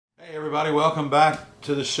Hey everybody, welcome back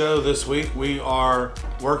to the show. This week we are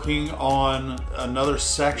working on another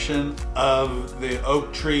section of the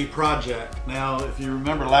oak tree project. Now, if you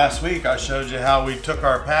remember last week, I showed you how we took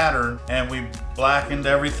our pattern and we blackened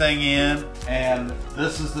everything in, and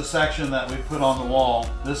this is the section that we put on the wall.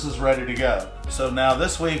 This is ready to go. So now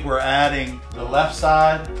this week we're adding the left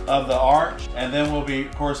side of the arch, and then we'll be,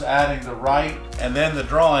 of course, adding the right, and then the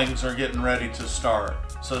drawings are getting ready to start.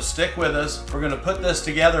 So stick with us. We're going to put this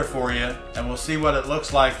together for you and we'll see what it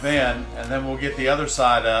looks like then, and then we'll get the other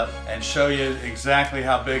side up and show you exactly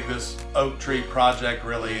how big this oak tree project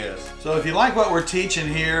really is. So if you like what we're teaching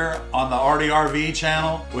here on the ArtyRV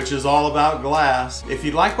channel, which is all about glass, if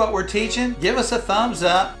you like what we're teaching, give us a thumbs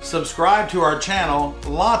up, subscribe to our channel.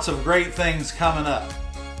 Lots of great things coming up.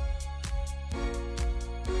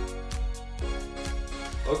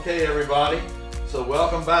 Okay everybody, so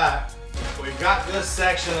welcome back. We've got this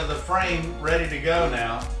section of the frame ready to go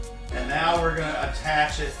now, and now we're going to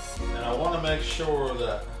attach it, and I want to make sure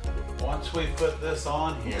that once we put this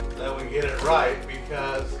on here that we get it right,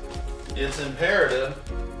 because it's imperative,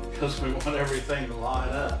 because we want everything to line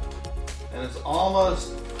up. And it's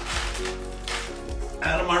almost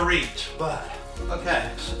out of my reach, but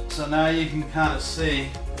okay, so now you can kind of see.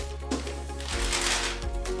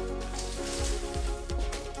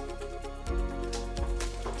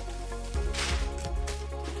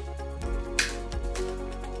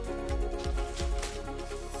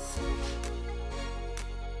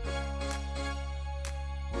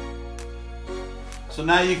 So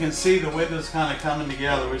now you can see the windows kind of coming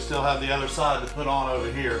together. We still have the other side to put on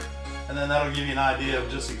over here, and then that'll give you an idea of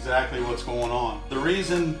just exactly what's going on. The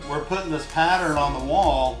reason we're putting this pattern on the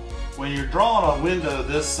wall, when you're drawing a window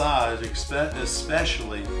this size,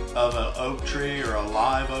 especially of an oak tree or a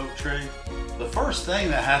live oak tree, the first thing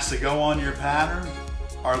that has to go on your pattern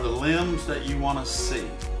are the limbs that you want to see.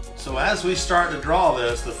 So as we start to draw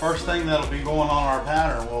this, the first thing that'll be going on our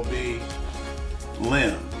pattern will be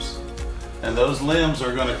limbs. And those limbs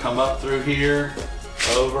are going to come up through here,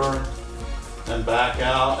 over, and back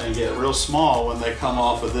out, and get real small when they come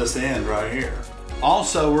off of this end right here.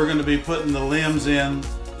 Also, we're going to be putting the limbs in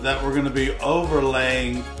that we're going to be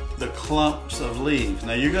overlaying the clumps of leaves.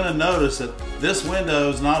 Now you're going to notice that this window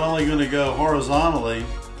is not only going to go horizontally,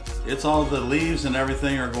 it's all the leaves and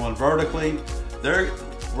everything are going vertically.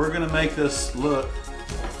 We're going to make this look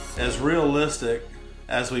as realistic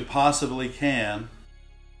as we possibly can.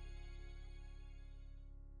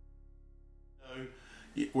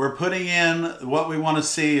 We're putting in what we want to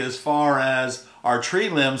see as far as our tree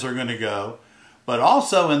limbs are going to go, but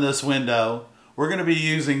also in this window we're going to be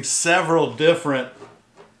using several different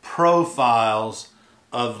profiles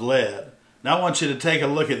of lead. Now I want you to take a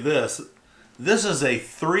look at this. This is a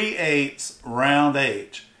 3/8 round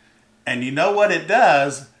H, and you know what it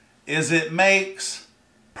does is it makes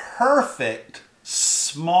perfect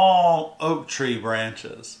small oak tree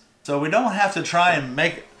branches. So we don't have to try and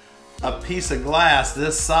make a piece of glass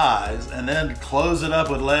this size and then close it up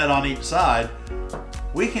with lead on each side.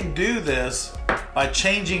 We can do this by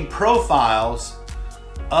changing profiles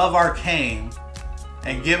of our cane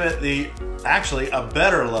and give it actually a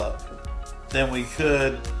better look than we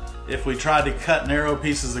could if we tried to cut narrow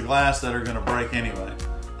pieces of glass that are going to break anyway.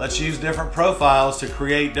 Let's use different profiles to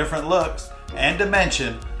create different looks and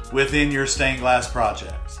dimension within your stained glass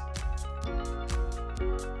projects.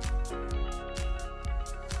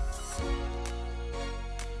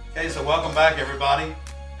 Okay, so welcome back everybody.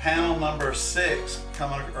 Panel number 6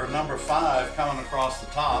 or number 5 coming across the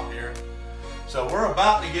top here. So we're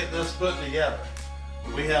about to get this put together.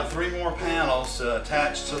 We have 3 more panels to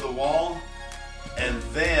attach to the wall, and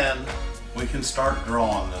then we can start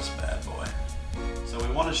drawing this bad boy. So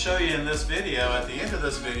we want to show you in this video, at the end of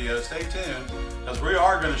this video, stay tuned, because we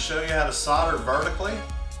are going to show you how to solder vertically.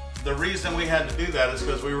 The reason we had to do that is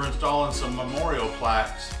because we were installing some memorial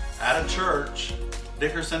plaques at a church,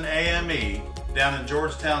 Dickerson AME, down in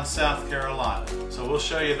Georgetown, South Carolina. So we'll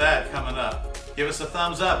show you that coming up. Give us a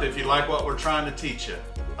thumbs up if you like what we're trying to teach you.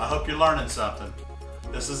 I hope you're learning something.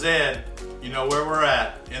 This is Ed. You know where we're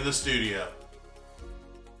at, in the studio.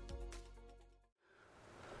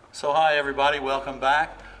 So hi everybody, welcome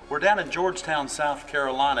back. We're down in Georgetown, South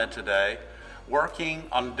Carolina today, working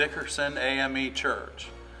on Dickerson AME Church.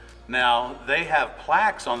 Now, they have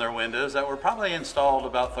plaques on their windows that were probably installed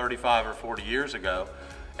about 35 or 40 years ago,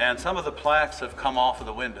 and some of the plaques have come off of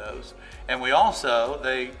the windows. And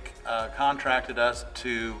they contracted us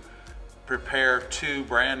to prepare 2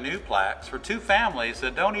 brand new plaques for 2 families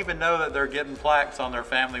that don't even know that they're getting plaques on their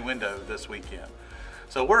family window this weekend.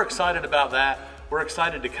 So we're excited about that. We're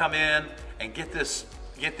excited to come in and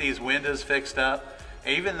get these windows fixed up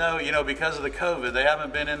Even though, you know, because of the COVID, they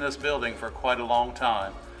haven't been in this building for quite a long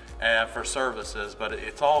time for services, but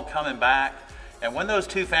it's all coming back. And when those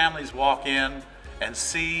two families walk in and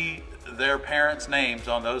see their parents' names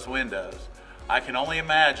on those windows, I can only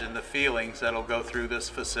imagine the feelings that'll go through this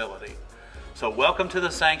facility. So welcome to the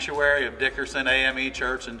sanctuary of Dickerson AME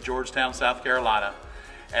Church in Georgetown, South Carolina.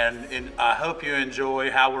 And I hope you enjoy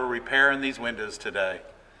how we're repairing these windows today.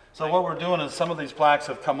 So what we're doing is some of these plaques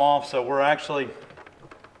have come off, so we're actually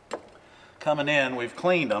coming in, we've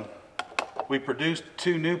cleaned them. We produced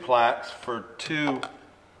 2 new plaques for 2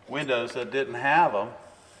 windows that didn't have them,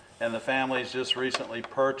 and the families just recently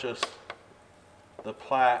purchased the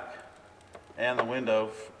plaque and the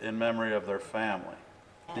window in memory of their family.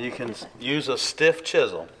 You can use a stiff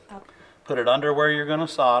chisel, put it under where you're going to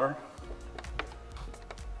solder,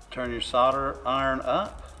 turn your solder iron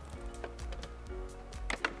up,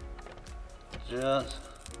 just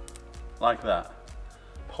like that.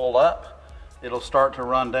 Pull up, it'll start to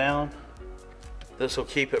run down. This will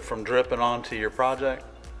keep it from dripping onto your project,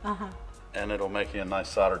 and it'll make you a nice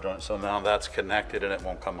solder joint. So now that's connected and it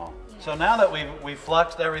won't come off. Yeah. So now that we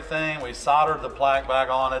fluxed everything, we soldered the plaque back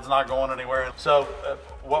on, it's not going anywhere. So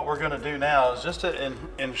what we're going to do now is just to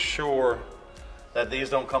ensure that these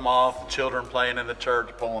don't come off, children playing in the church,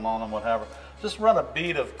 pulling on them, whatever. Just run a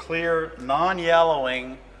bead of clear,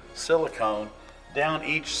 non-yellowing silicone down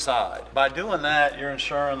each side. By doing that, you're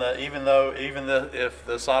ensuring that even if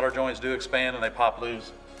the solder joints do expand and they pop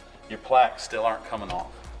loose, your plaques still aren't coming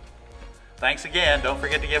off. Thanks again. Don't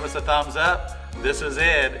forget to give us a thumbs up. This is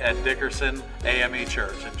Ed at Dickerson AME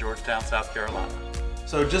Church in Georgetown, South Carolina.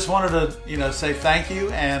 So just wanted to, say thank you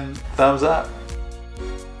and thumbs up.